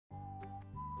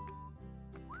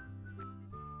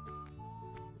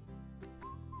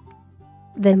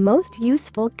The most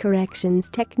useful corrections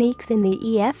techniques in the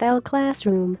EFL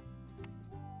classroom.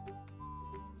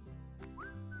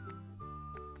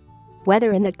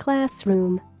 Whether in the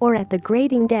classroom or at the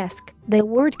grading desk, the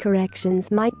word corrections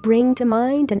might bring to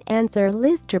mind an answer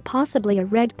list or possibly a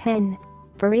red pen.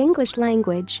 For English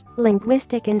language,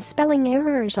 linguistic and spelling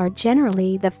errors are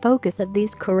generally the focus of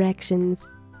these corrections.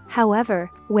 However,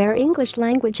 where English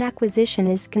language acquisition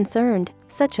is concerned,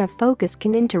 such a focus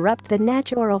can interrupt the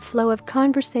natural flow of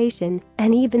conversation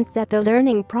and even set the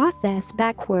learning process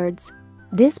backwards.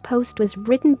 This post was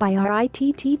written by our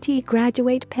ITTT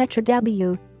graduate Petra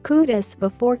W. Kudos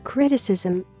before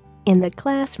criticism. In the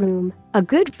classroom, a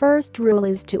good first rule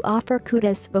is to offer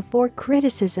kudos before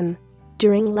criticism.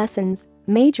 During lessons,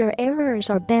 major errors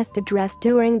are best addressed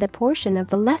during the portion of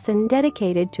the lesson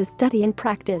dedicated to study and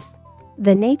practice.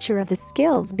 The nature of the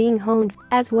skills being honed,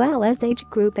 as well as age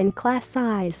group and class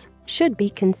size, should be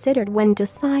considered when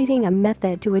deciding a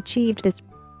method to achieve this.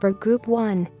 For Group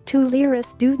 1, 2 Lyra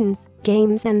students,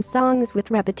 games and songs with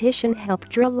repetition help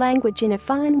drill language in a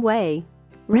fine way.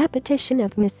 Repetition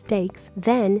of mistakes,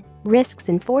 then, risks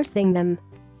enforcing them.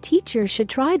 Teachers should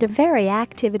try to vary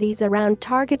activities around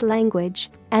target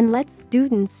language and let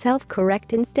students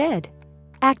self-correct instead.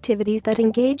 Activities that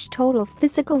engage total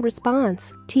physical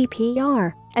response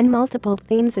 (TPR) and multiple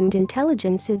themes and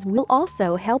intelligences will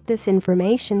also help this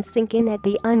information sink in at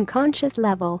the unconscious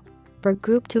level. For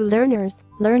Group 2 learners,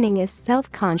 learning is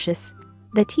self-conscious.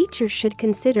 The teacher should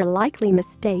consider likely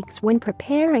mistakes when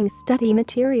preparing study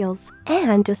materials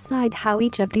and decide how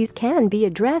each of these can be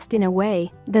addressed in a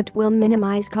way that will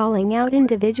minimize calling out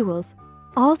individuals.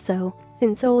 Also,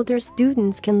 since older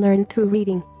students can learn through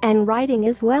reading and writing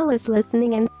as well as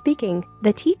listening and speaking,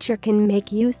 the teacher can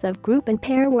make use of group and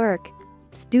pair work.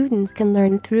 Students can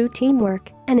learn through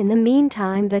teamwork, and in the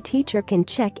meantime the teacher can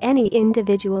check any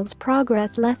individual's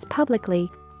progress less publicly.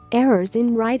 Errors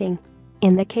in writing.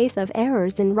 In the case of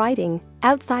errors in writing,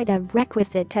 outside of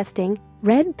requisite testing,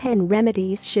 red pen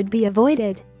remedies should be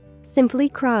avoided. Simply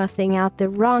crossing out the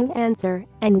wrong answer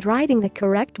and writing the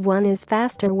correct one is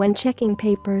faster when checking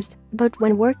papers, but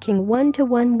when working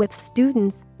one-to-one with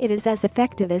students, it is as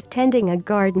effective as tending a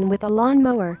garden with a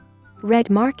lawnmower.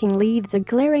 Red marking leaves a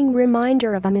glaring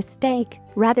reminder of a mistake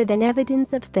rather than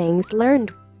evidence of things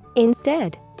learned.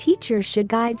 Instead, teachers should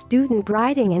guide student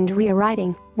writing and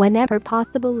rewriting, whenever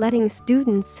possible letting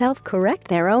students self-correct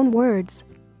their own words.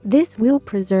 This will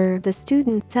preserve the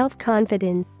student's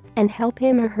self-confidence and help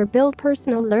him or her build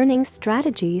personal learning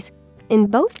strategies. In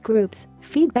both groups,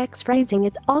 feedback phrasing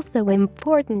is also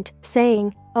important.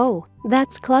 Saying, "Oh,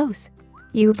 that's close.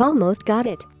 You've almost got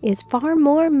it," is far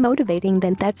more motivating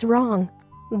than "that's wrong."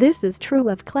 This is true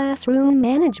of classroom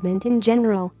management in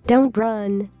general. "Don't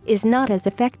run" is not as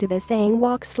effective as saying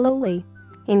 "walk slowly."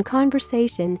 In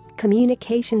conversation,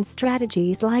 communication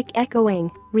strategies like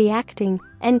echoing, reacting,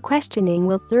 and questioning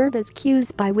will serve as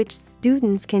cues by which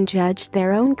students can judge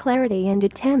their own clarity and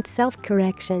attempt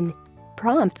self-correction.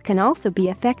 Prompts can also be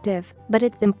effective, but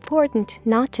it's important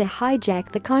not to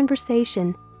hijack the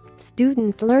conversation.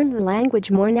 Students learn the language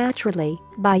more naturally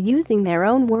by using their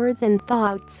own words and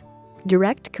thoughts.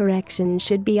 Direct correction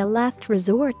should be a last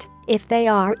resort, if they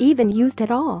are even used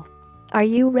at all. Are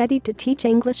you ready to teach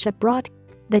English abroad?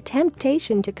 The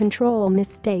temptation to control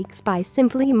mistakes by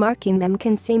simply marking them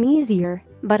can seem easier,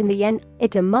 but in the end, it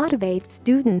demotivates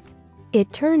students.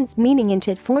 It turns meaning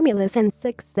into formulas and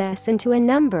success into a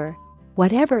number.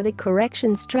 Whatever the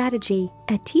correction strategy,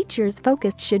 a teacher's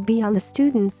focus should be on the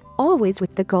students, always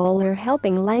with the goal of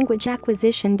helping language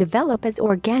acquisition develop as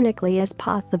organically as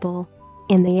possible.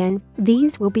 In the end,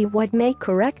 these will be what make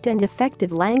correct and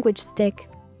effective language stick.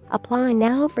 Apply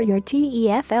now for your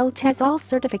TEFL TESOL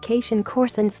certification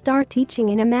course and start teaching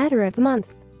in a matter of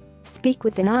months. Speak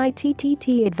with an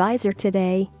ITTT advisor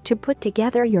today to put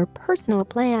together your personal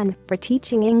plan for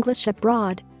teaching English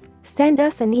abroad. Send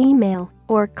us an email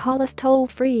or call us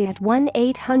toll-free at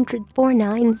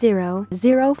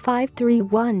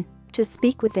 1-800-490-0531 to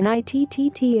speak with an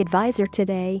ITTT advisor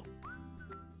today.